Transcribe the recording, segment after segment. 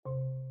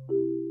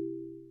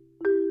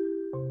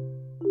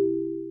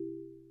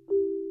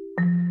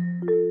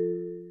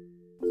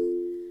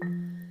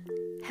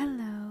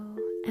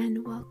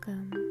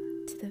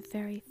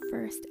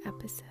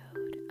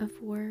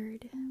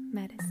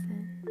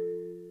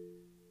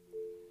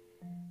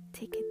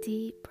Take a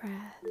deep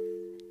breath,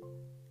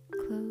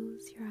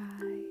 close your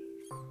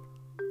eyes,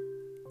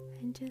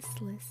 and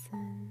just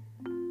listen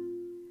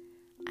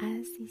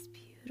as these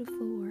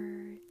beautiful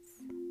words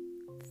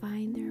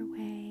find their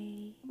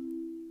way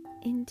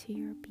into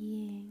your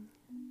being.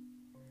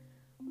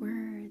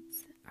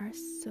 Words are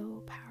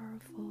so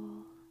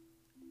powerful.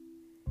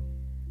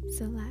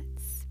 So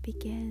let's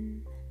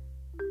begin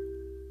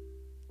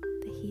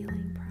the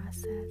healing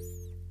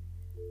process,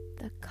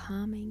 the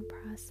calming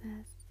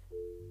process,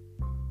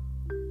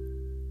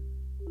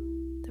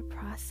 the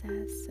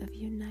process of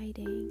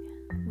uniting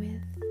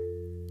with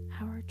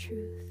our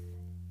truth.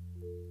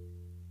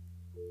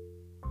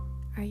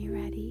 Are you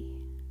ready?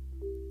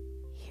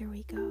 Here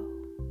we go.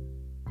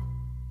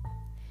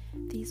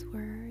 These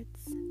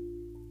words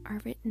are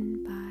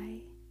written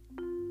by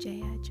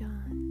Jaya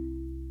John.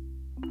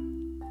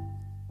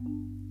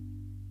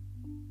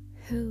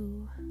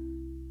 Who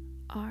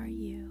are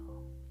you?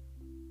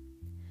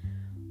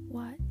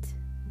 What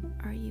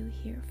are you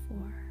here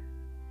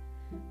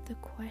for? The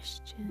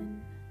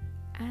question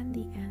and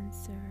the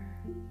answer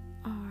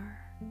are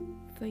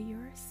for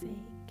your sake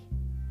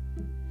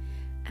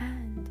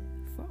and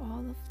for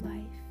all of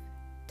life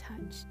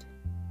touched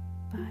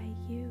by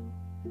you.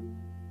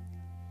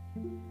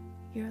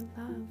 Your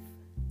love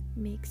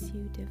makes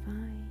you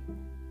divine.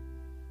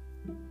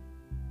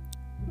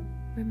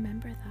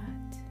 Remember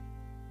that.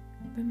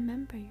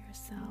 Remember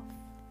yourself.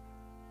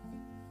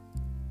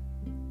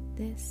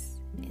 This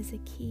is a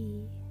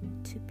key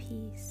to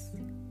peace,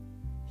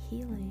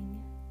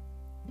 healing,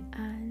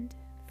 and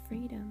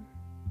freedom.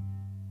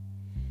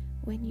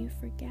 When you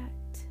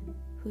forget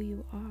who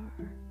you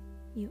are,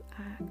 you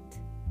act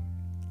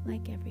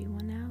like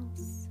everyone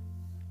else.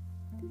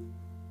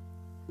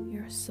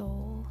 Your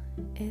soul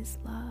is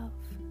love.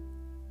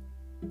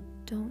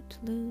 Don't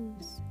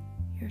lose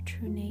your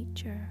true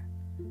nature.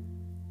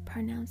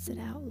 Pronounce it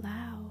out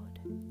loud.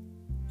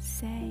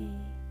 Say,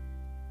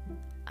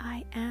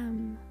 I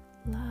am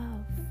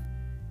love.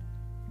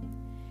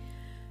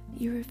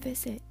 You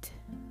revisit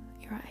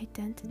your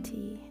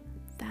identity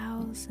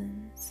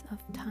thousands of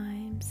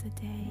times a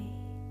day.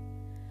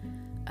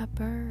 A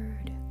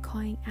bird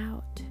calling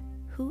out,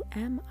 who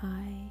am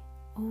I,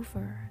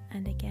 over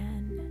and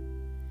again.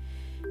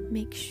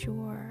 Make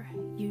sure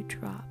you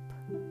drop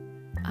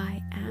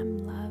I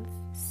am love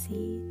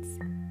seeds.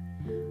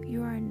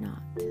 You are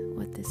not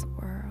what this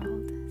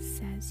world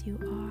says you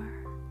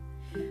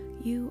are.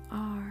 You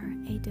are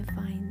a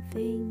divine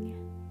thing,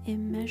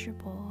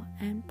 immeasurable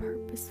and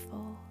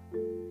purposeful.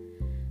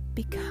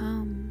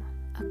 Become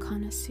a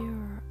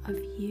connoisseur of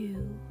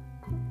you.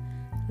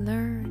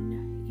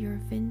 Learn your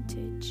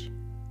vintage.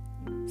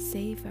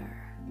 Savor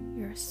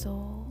your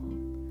soul.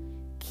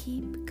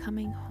 Keep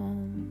coming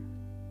home.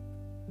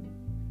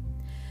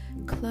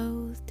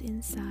 Clothed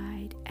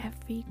inside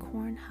every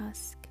corn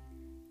husk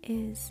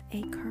is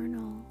a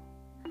kernel.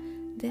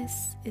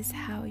 This is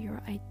how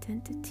your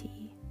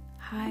identity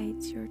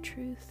hides your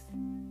truth.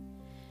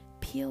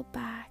 Peel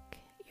back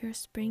your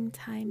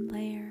springtime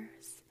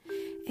layers.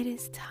 It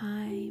is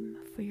time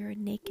for your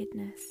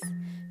nakedness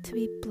to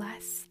be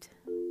blessed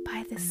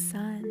by the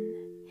sun.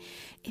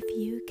 If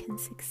you can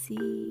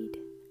succeed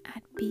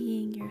at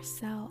being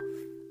yourself,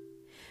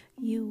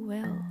 you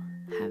will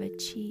have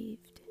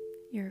achieved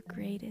your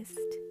greatest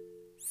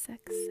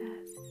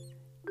success.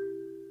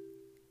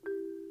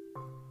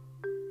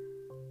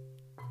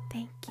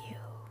 Thank you.